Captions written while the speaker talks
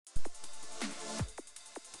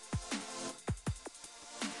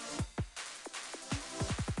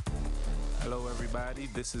Hello, everybody.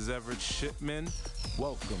 This is Everett Shipman.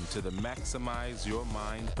 Welcome to the Maximize Your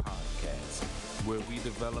Mind podcast, where we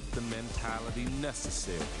develop the mentality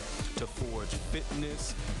necessary to forge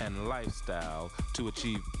fitness and lifestyle to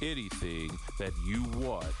achieve anything that you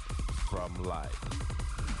want from life.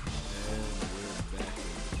 And we're back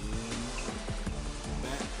again.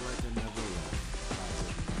 Back like I never left.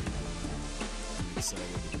 How's everybody doing? I'm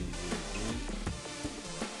excited to be here again.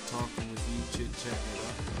 Talking with you, chit-chatting it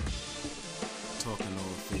up. Talking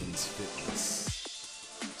all things fitness.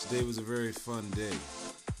 Today was a very fun day.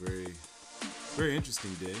 Very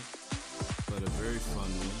interesting day, but a very fun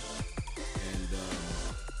one. And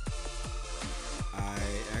I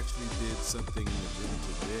actually did something in the gym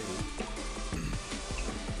today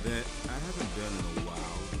that I haven't done in a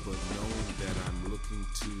while, but knowing that I'm looking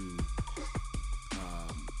to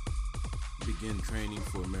begin training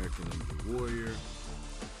for American Ninja Warrior.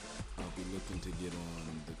 I'll be looking to get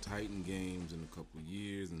on the Titan Games in a couple of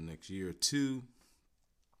years, in the next year or two.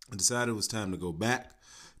 I decided it was time to go back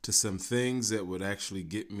to some things that would actually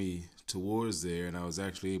get me towards there, and I was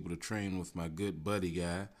actually able to train with my good buddy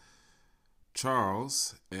guy,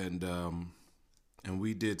 Charles, and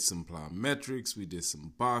we did some plyometrics, we did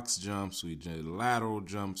some box jumps, we did lateral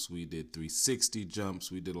jumps, we did 360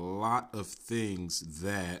 jumps, we did a lot of things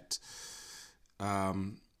that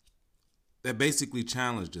that basically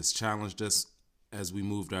challenged us as we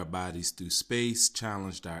moved our bodies through space,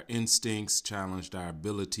 challenged our instincts, challenged our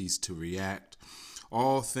abilities to react,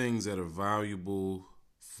 all things that are valuable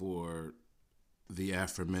for the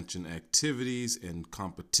aforementioned activities and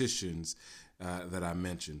competitions that I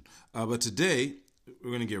mentioned. But today, we're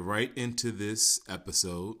going to get right into this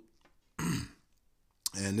episode.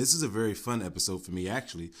 And this is a very fun episode for me,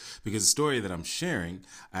 actually, because the story that I'm sharing,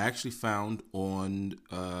 I actually found on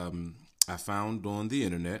the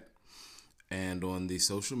internet and on the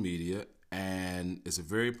social media, and it's a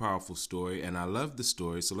very powerful story, and I love the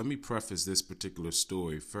story. So let me preface this particular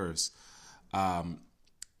story first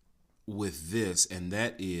with this, and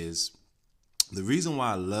that is the reason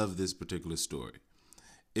why I love this particular story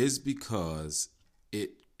is because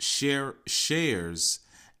it shares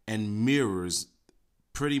and mirrors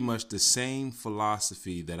pretty much the same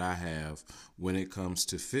philosophy that I have when it comes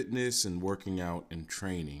to fitness and working out and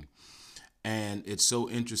training. And it's so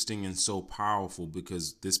interesting and so powerful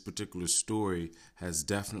because this particular story has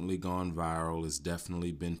definitely gone viral. It's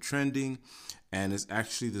definitely been trending. And it's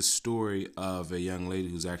actually the story of a young lady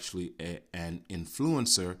who's actually an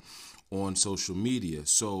influencer on social media.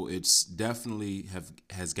 So it's definitely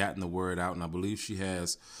has gotten the word out. And I believe she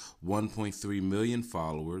has 1.3 million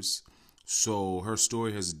followers. So her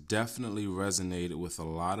story has definitely resonated with a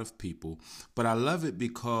lot of people. But I love it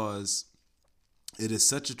because it is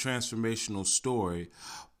such a transformational story,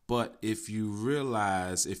 but if you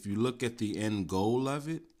look at the end goal of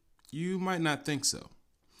it, you might not think so.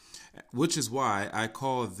 Which is why I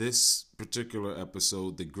call this particular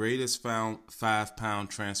episode the greatest 5-pound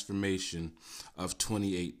transformation of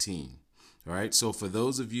 2018. All right, so for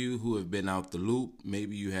those of you who have been out the loop,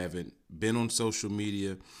 maybe you haven't been on social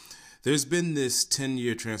media, there's been this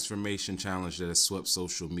 10-year transformation challenge that has swept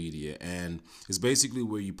social media, and it's basically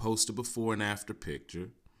where you post a before and after picture,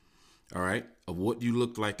 all right, of what you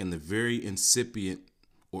look like in the very incipient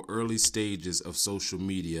or early stages of social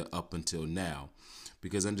media up until now.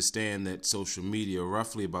 Because understand that social media,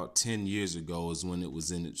 roughly about 10 years ago, is when it was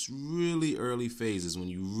in its really early phases, when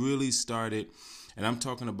you really started, and I'm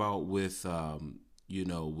talking about with not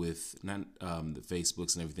the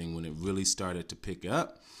Facebooks and everything, when it really started to pick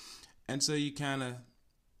up. And so you kind of,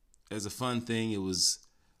 as a fun thing, it was,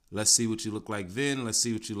 let's see what you look like then, let's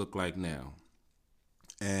see what you look like now.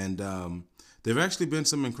 And there have actually been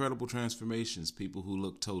some incredible transformations. People who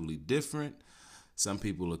look totally different. Some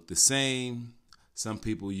people look the same. Some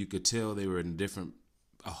people you could tell they were in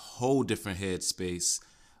a whole different headspace.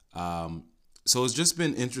 So it's just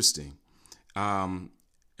been interesting.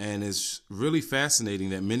 And it's really fascinating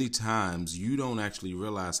that many times you don't actually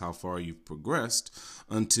realize how far you've progressed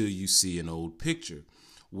until you see an old picture,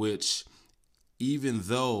 which even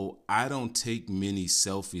though I don't take many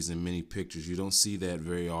selfies and many pictures, you don't see that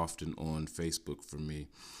very often on Facebook for me.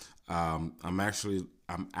 I'm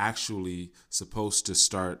actually supposed to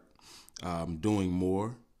start doing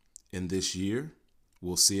more in this year.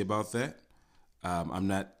 We'll see about that. I'm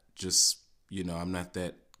not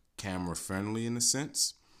that camera friendly in a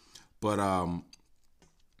sense. But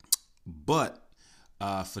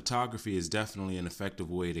photography is definitely an effective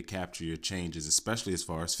way to capture your changes, especially as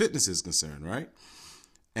far as fitness is concerned, right?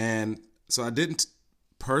 And so I didn't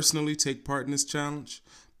personally take part in this challenge,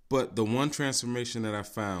 but the one transformation that I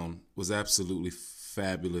found was absolutely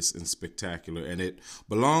fabulous and spectacular. And it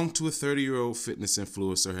belonged to a 30-year-old fitness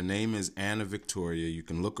influencer. Her name is Anna Victoria. You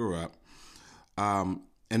can look her up.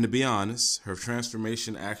 And to be honest, her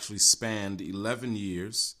transformation actually spanned 11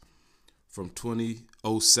 years from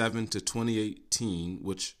 2007 to 2018,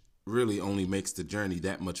 which really only makes the journey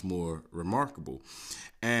that much more remarkable.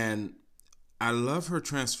 And I love her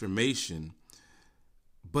transformation,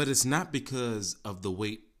 but it's not because of the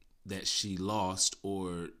weight that she lost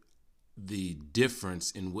or the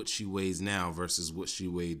difference in what she weighs now versus what she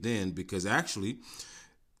weighed then, because actually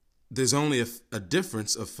there's only a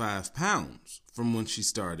difference of 5 pounds from when she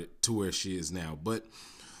started to where she is now. But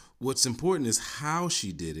what's important is how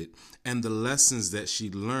she did it and the lessons that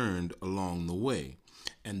she learned along the way.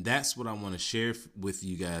 And that's what I want to share with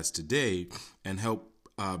you guys today and help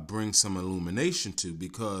bring some illumination to,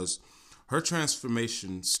 because her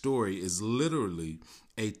transformation story is literally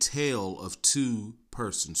a tale of two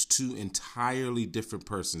persons, two entirely different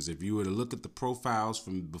persons. If you were to look at the profiles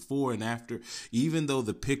from before and after, even though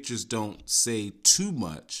the pictures don't say too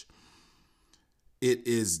much, it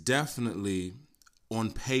is definitely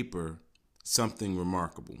on paper something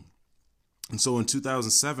remarkable. And so in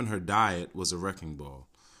 2007, her diet was a wrecking ball.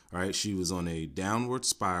 All right, she was on a downward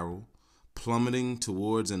spiral, plummeting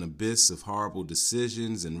towards an abyss of horrible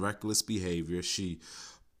decisions and reckless behavior. She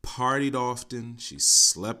partied often, she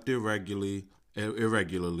slept irregularly,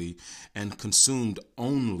 and consumed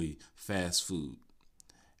only fast food.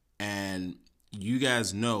 And you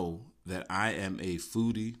guys know that I am a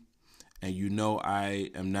foodie, and you know I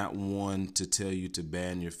am not one to tell you to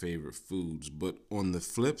ban your favorite foods. But on the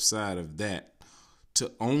flip side of that,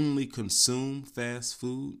 to only consume fast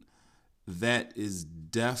food, that is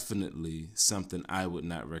definitely something I would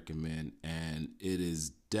not recommend. And it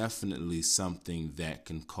is definitely something that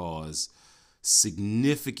can cause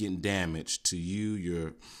significant damage to you,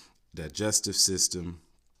 your digestive system.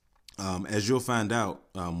 As you'll find out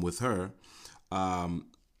with her, Anna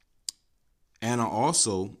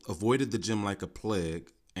also avoided the gym like a plague,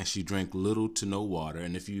 and she drank little to no water.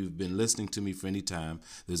 And if you've been listening to me for any time,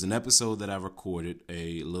 there's an episode that I recorded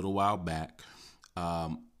a little while back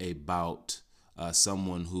about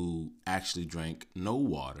someone who actually drank no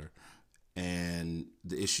water and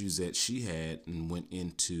the issues that she had and went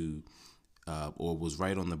into or was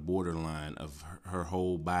right on the borderline of her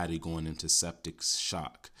whole body going into septic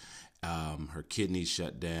shock. Her kidneys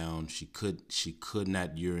shut down. She could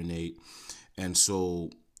not urinate. And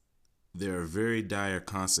so there are very dire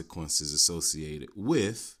consequences associated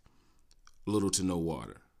with little to no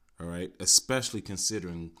water. All right. Especially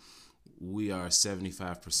considering we are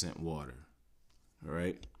 75% water. All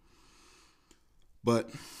right. But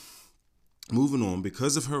moving on,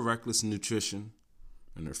 because of her reckless nutrition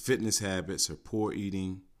and her fitness habits, her poor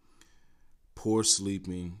eating, poor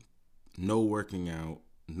sleeping, no working out,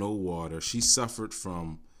 no water, she suffered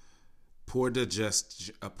from poor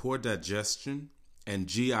digestion and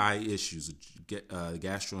GI issues,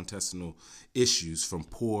 gastrointestinal issues from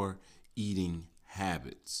poor eating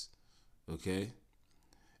habits. Okay?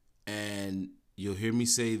 And you'll hear me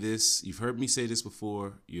say this. You've heard me say this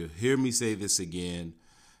before. You'll hear me say this again,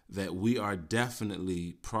 that we are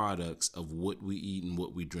definitely products of what we eat and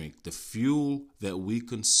what we drink. The fuel that we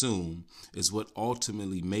consume is what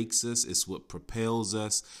ultimately makes us. It's what propels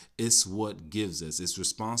us. It's what gives us. It's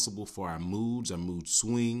responsible for our moods, our mood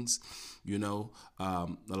swings. You know, a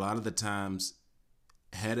lot of the times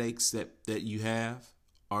headaches that you have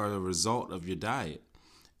are a result of your diet.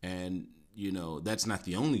 And, you know, that's not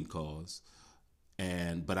the only cause.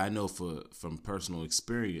 But I know from personal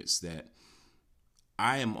experience that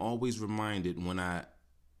I am always reminded when I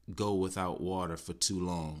go without water for too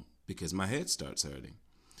long because my head starts hurting.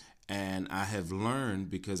 And I have learned,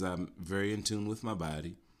 because I'm very in tune with my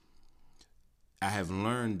body, I have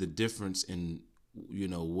learned the difference in, you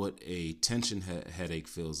know, what a tension headache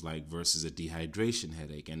feels like versus a dehydration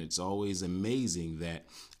headache. And it's always amazing that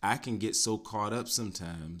I can get so caught up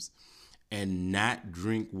sometimes and not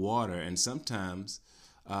drink water. And sometimes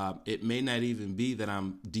it may not even be that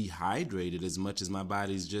I'm dehydrated as much as my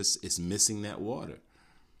body's it's missing that water.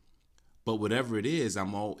 But whatever it is,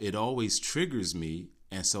 it always triggers me.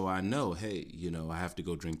 And so I know, hey, you know, I have to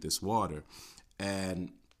go drink this water.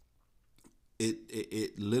 And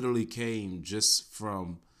it literally came just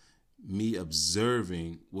from me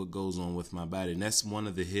observing what goes on with my body. And that's one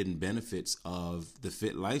of the hidden benefits of the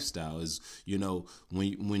fit lifestyle is, you know,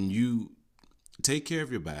 when you take care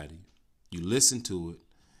of your body, you listen to it,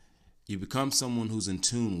 you become someone who's in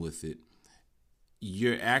tune with it,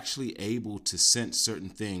 you're actually able to sense certain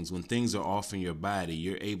things. When things are off in your body,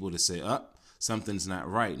 you're able to say, something's not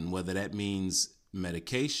right. And whether that means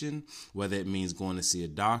medication, whether it means going to see a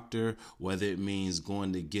doctor, whether it means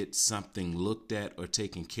going to get something looked at or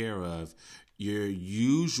taken care of, you're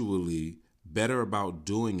usually better about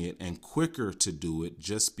doing it and quicker to do it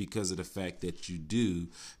just because of the fact that you do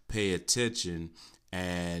pay attention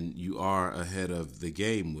and you are ahead of the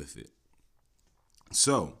game with it.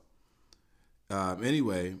 So,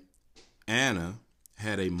 anyway, Anna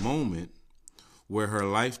had a moment where her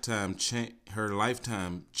lifetime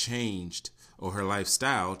changed, or her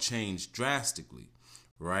lifestyle changed drastically,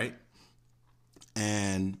 right?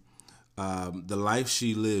 And the life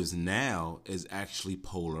she lives now is actually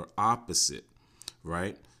polar opposite,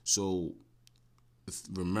 right? So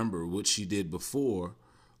remember, what she did before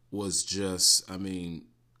was just,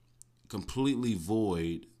 completely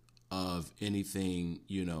void of anything,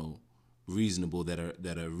 reasonable that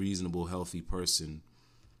a reasonable, healthy person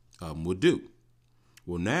would do.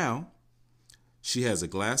 Well, now she has a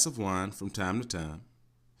glass of wine from time to time.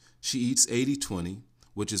 She eats 80-20,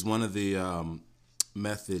 which is one of the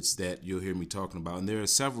methods that you'll hear me talking about. And there are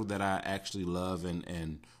several that I actually love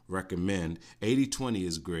and recommend. 80-20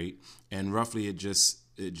 is great. And roughly it just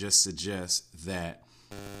suggests that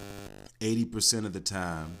 80% of the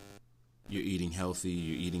time you're eating healthy,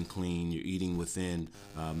 you're eating clean, you're eating within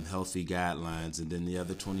healthy guidelines. And then the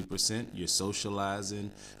other 20%, you're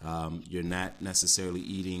socializing. You're not necessarily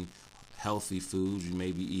eating healthy foods. You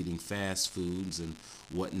may be eating fast foods and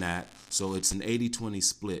whatnot. So it's an 80-20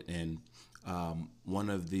 split. And one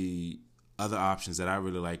of the other options that I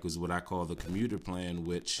really like was what I call the commuter plan,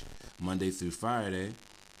 which Monday through Friday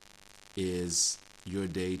is your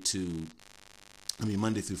day to,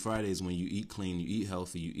 Monday through Friday is when you eat clean, you eat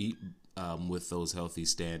healthy, you eat with those healthy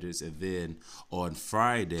standards. And then on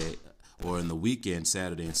Friday or in the weekend,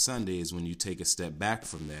 Saturday and Sunday, is when you take a step back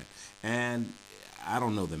from that. And I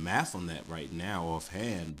don't know the math on that right now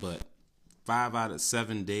offhand, but 5 out of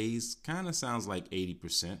 7 days kind of sounds like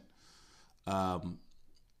 80%.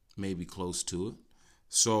 Maybe close to it.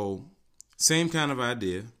 So same kind of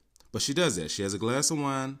idea, but she does that. She has a glass of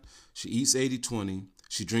wine. She eats 80-20.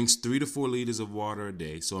 She drinks 3 to 4 liters of water a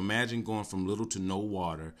day. So imagine going from little to no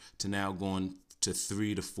water to now going to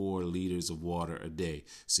 3 to 4 liters of water a day.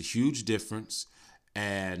 It's a huge difference.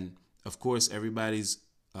 And of course, everybody's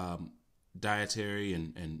dietary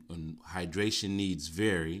and hydration needs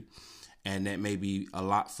vary. And that may be a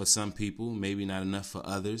lot for some people, maybe not enough for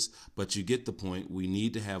others, but you get the point. We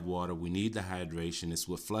need to have water. We need the hydration. It's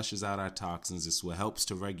what flushes out our toxins. It's what helps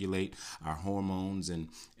to regulate our hormones and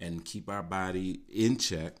keep our body in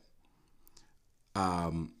check.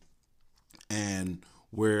 And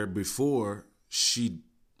where before she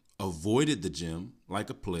avoided the gym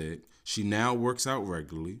like a plague, she now works out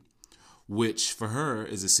regularly, which for her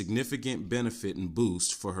is a significant benefit and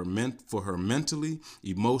boost for her mentally,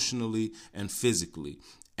 emotionally, and physically.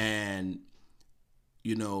 And,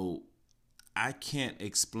 I can't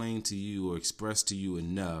explain to you or express to you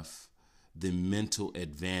enough the mental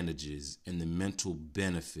advantages and the mental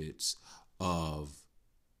benefits of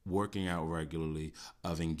working out regularly,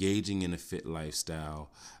 of engaging in a fit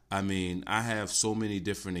lifestyle. I have so many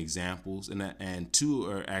different examples, and two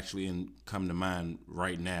are actually come to mind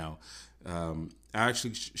right now. I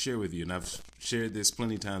actually share with you, and I've shared this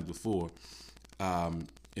plenty of times before.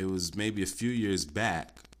 It was maybe a few years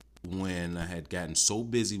back when I had gotten so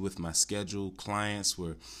busy with my schedule.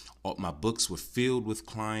 My books were filled with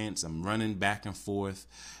clients. I'm running back and forth.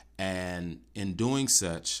 And in doing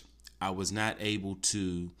such, I was not able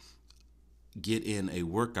to get in a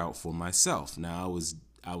workout for myself. Now,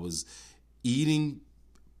 I was eating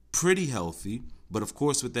pretty healthy, but of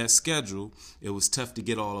course, with that schedule, it was tough to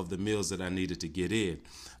get all of the meals that I needed to get in.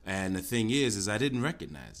 And the thing is I didn't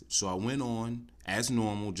recognize it. So I went on as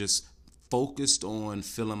normal, just focused on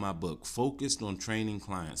filling my book, focused on training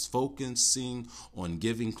clients, focusing on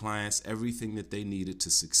giving clients everything that they needed to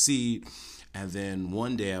succeed. And then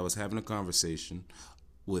one day I was having a conversation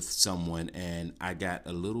with someone and I got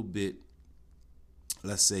a little bit,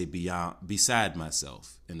 let's say, beside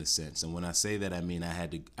myself in a sense. And when I say that, I mean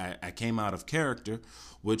I came out of character,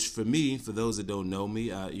 which for me, for those that don't know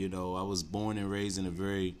me, I was born and raised in a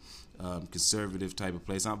very conservative type of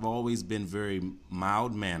place. I've always been very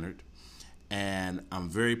mild-mannered, and I'm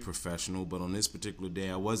very professional. But on this particular day,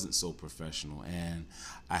 I wasn't so professional, and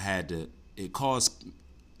it caused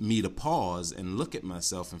me to pause and look at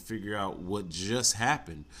myself and figure out what just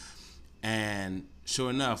happened. And sure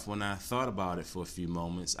enough, when I thought about it for a few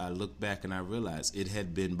moments, I looked back and I realized it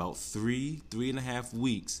had been about 3.5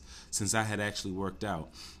 weeks since I had actually worked out.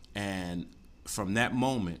 And from that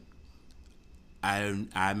moment,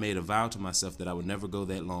 I made a vow to myself that I would never go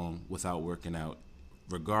that long without working out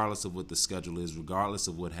regardless of what the schedule is, regardless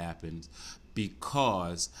of what happens,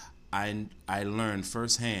 because I learned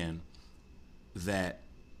firsthand that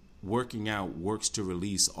working out works to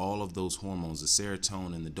release all of those hormones, the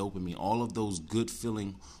serotonin, the dopamine, all of those good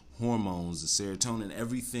feeling hormones, the serotonin,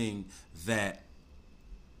 everything that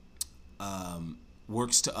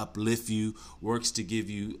works to uplift you, works to give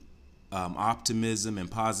you optimism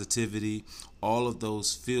and positivity. All of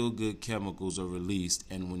those feel good chemicals are released,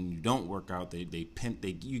 and when you don't work out,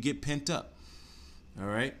 you get pent up. All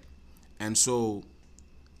right, and so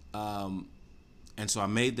I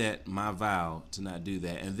made that my vow to not do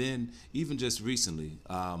that. And then even just recently,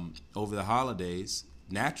 over the holidays,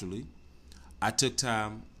 naturally, I took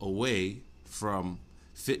time away from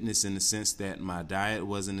fitness in the sense that my diet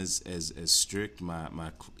wasn't as strict,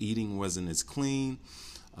 my eating wasn't as clean,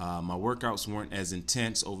 my workouts weren't as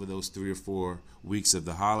intense over those 3 or 4 weeks of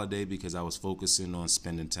the holiday because I was focusing on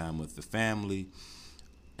spending time with the family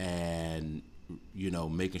and,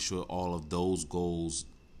 making sure all of those goals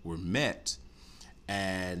were met.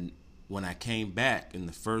 And when I came back in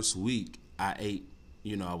the first week, I ate,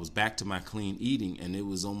 I was back to my clean eating, and it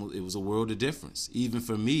was a world of difference. Even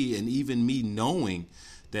for me, and even me knowing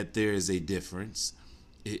that there is a difference,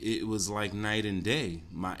 it was like night and day.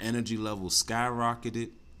 My energy level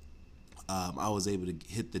skyrocketed. I was able to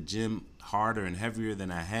hit the gym harder and heavier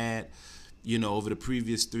than I had, over the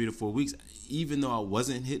previous 3 to 4 weeks. Even though I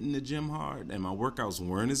wasn't hitting the gym hard and my workouts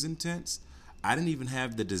weren't as intense, I didn't even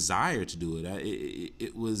have the desire to do it.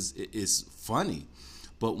 It's funny.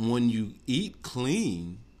 But when you eat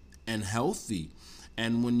clean and healthy,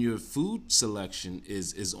 and when your food selection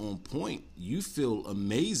is on point, you feel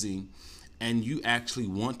amazing, and you actually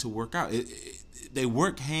want to work out. They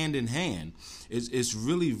work hand in hand. It's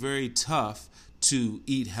really very tough to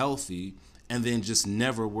eat healthy and then just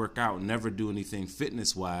never work out, never do anything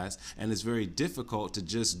fitness-wise, and it's very difficult to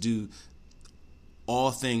just do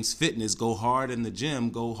all things fitness, go hard in the gym,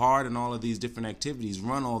 go hard in all of these different activities,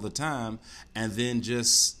 run all the time, and then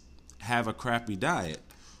just have a crappy diet.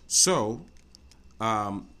 So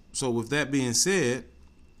with that being said,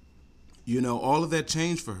 all of that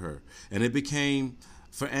changed for her, and it became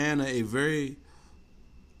for Anna a very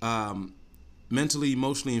mentally,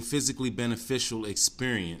 emotionally, and physically beneficial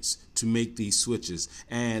experience to make these switches.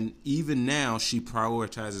 And even now, she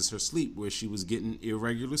prioritizes her sleep, where she was getting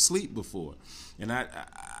irregular sleep before. And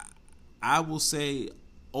I will say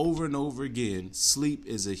over and over again, sleep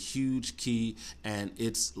is a huge key, and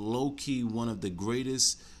it's low-key one of the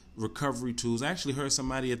greatest recovery tools. I actually heard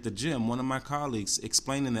somebody at the gym, one of my colleagues,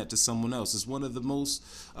 explaining that to someone else. It's one of the most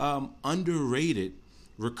underrated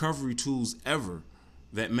recovery tools ever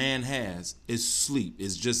that man has is sleep,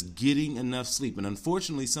 is just getting enough sleep. And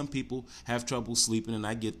unfortunately, some people have trouble sleeping, and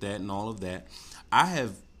I get that and all of that. I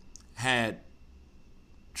have had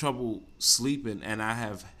trouble sleeping, and I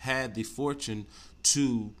have had the fortune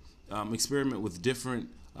to experiment with different,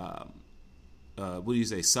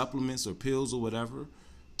 supplements or pills or whatever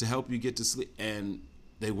to help you get to sleep. And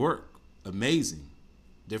they work amazing.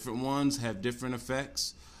 Different ones have different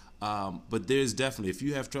effects. But there's definitely, if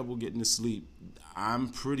you have trouble getting to sleep, I'm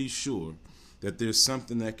pretty sure that there's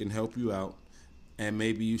something that can help you out, and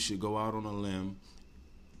maybe you should go out on a limb,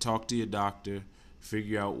 talk to your doctor,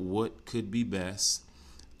 figure out what could be best,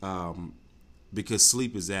 because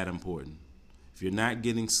sleep is that important. If you're not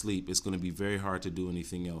getting sleep, it's going to be very hard to do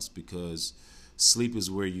anything else, because sleep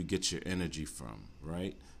is where you get your energy from,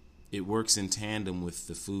 right? It works in tandem with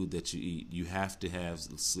the food that you eat. You have to have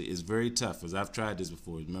sleep. It's very tough, because I've tried this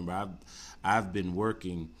before. Remember, I've been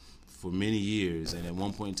working for many years, and at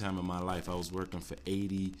one point in time in my life, I was working for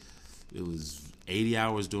 80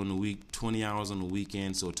 hours during the week, 20 hours on the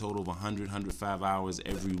weekend, so a total of 100, 105 hours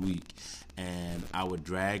every week. And I would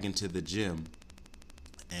drag into the gym,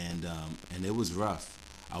 and it was rough.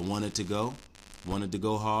 I wanted to go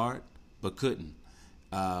hard, but couldn't.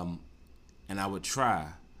 And I would try,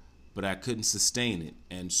 but I couldn't sustain it.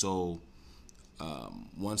 And so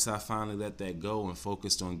once I finally let that go and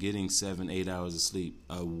focused on getting 7-8 hours of sleep,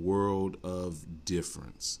 a world of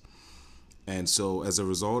difference. And so as a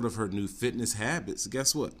result of her new fitness habits,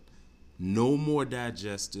 guess what? No more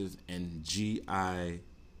digestive and GI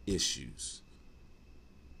issues.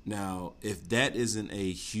 Now, if that isn't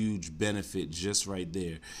a huge benefit just right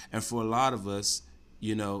there, and for a lot of us,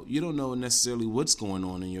 you don't know necessarily what's going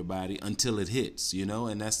on in your body until it hits,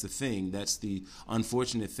 and that's the thing. That's the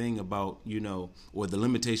unfortunate thing about, or the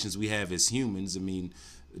limitations we have as humans. I mean,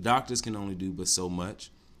 doctors can only do but so much.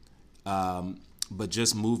 But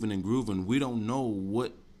just moving and grooving, we don't know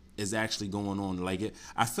what is actually going on.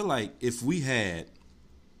 I feel like if we had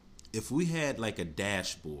like a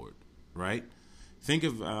dashboard, right?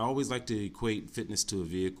 I always like to equate fitness to a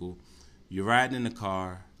vehicle. You're riding in the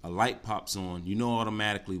car, a light pops on, you know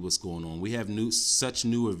automatically what's going on. We have such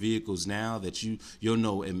newer vehicles now that you'll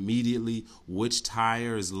know immediately which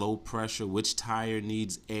tire is low pressure, which tire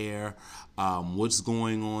needs air, what's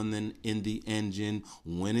going on in the engine,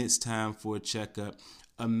 when it's time for a checkup.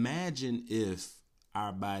 Imagine if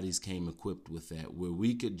our bodies came equipped with that, where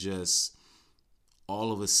we could just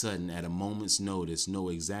all of a sudden, at a moment's notice, know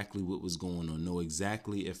exactly what was going on, know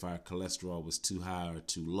exactly if our cholesterol was too high or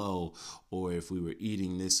too low, or if we were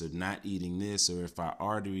eating this or not eating this, or if our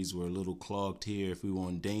arteries were a little clogged here, if we were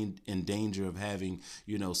in danger of having,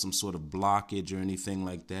 some sort of blockage or anything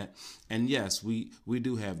like that. And yes, we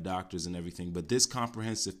do have doctors and everything, but this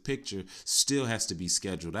comprehensive picture still has to be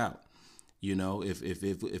scheduled out.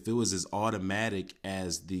 If it was as automatic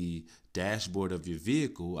as the dashboard of your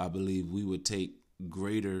vehicle, I believe we would take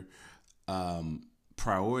greater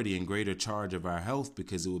priority and greater charge of our health,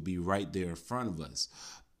 because it would be right there in front of us.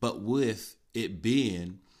 But with it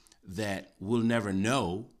being that we'll never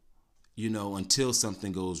know, until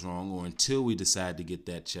something goes wrong or until we decide to get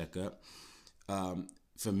that checkup,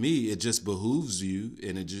 for me, it just behooves you,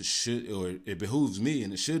 and it behooves me,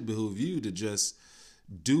 and it should behoove you to just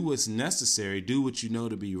do what's necessary, do what you know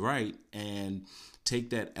to be right, and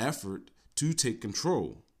take that effort to take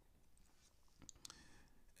control.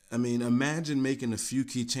 I mean, imagine making a few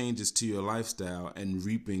key changes to your lifestyle and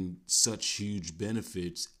reaping such huge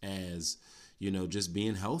benefits as, just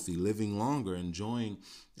being healthy, living longer, enjoying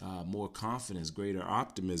more confidence, greater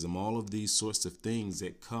optimism, all of these sorts of things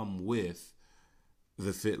that come with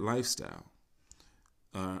the fit lifestyle.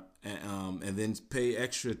 And then pay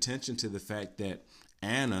extra attention to the fact that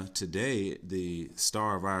Anna today, the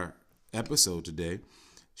star of our episode today,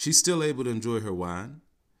 she's still able to enjoy her wine.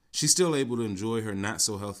 She's still able to enjoy her not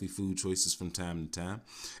so healthy food choices from time to time.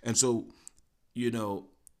 And so,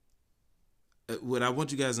 what I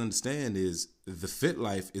want you guys to understand is the fit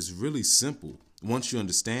life is really simple. Once you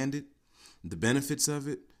understand it, the benefits of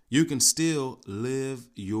it, you can still live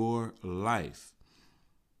your life.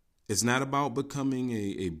 It's not about becoming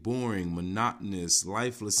a boring, monotonous,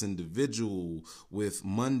 lifeless individual with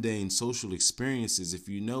mundane social experiences. If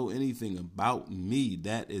you know anything about me,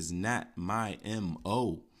 that is not my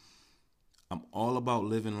MO. I'm all about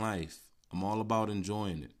living life. I'm all about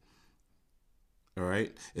enjoying it. All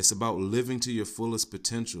right? It's about living to your fullest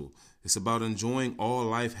potential. It's about enjoying all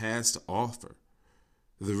life has to offer.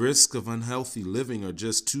 The risks of unhealthy living are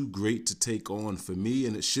just too great to take on for me,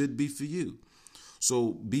 and it should be for you.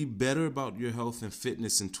 So be better about your health and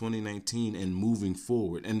fitness in 2019 and moving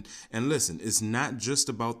forward. And listen, it's not just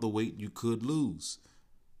about the weight you could lose,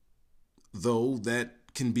 though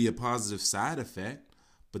that can be a positive side effect.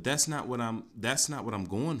 But that's not what I'm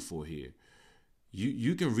going for here.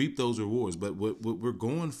 You can reap those rewards, but what we're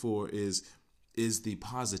going for is the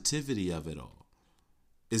positivity of it all.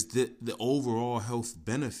 Is the overall health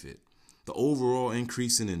benefit, the overall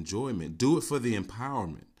increase in enjoyment. Do it for the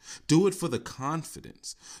empowerment. Do it for the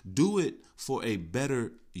confidence. Do it for a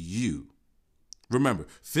better you. Remember,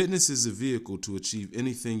 fitness is a vehicle to achieve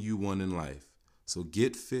anything you want in life. So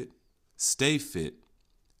get fit, stay fit,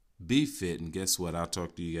 be fit, and guess what? I'll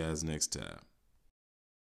talk to you guys next time.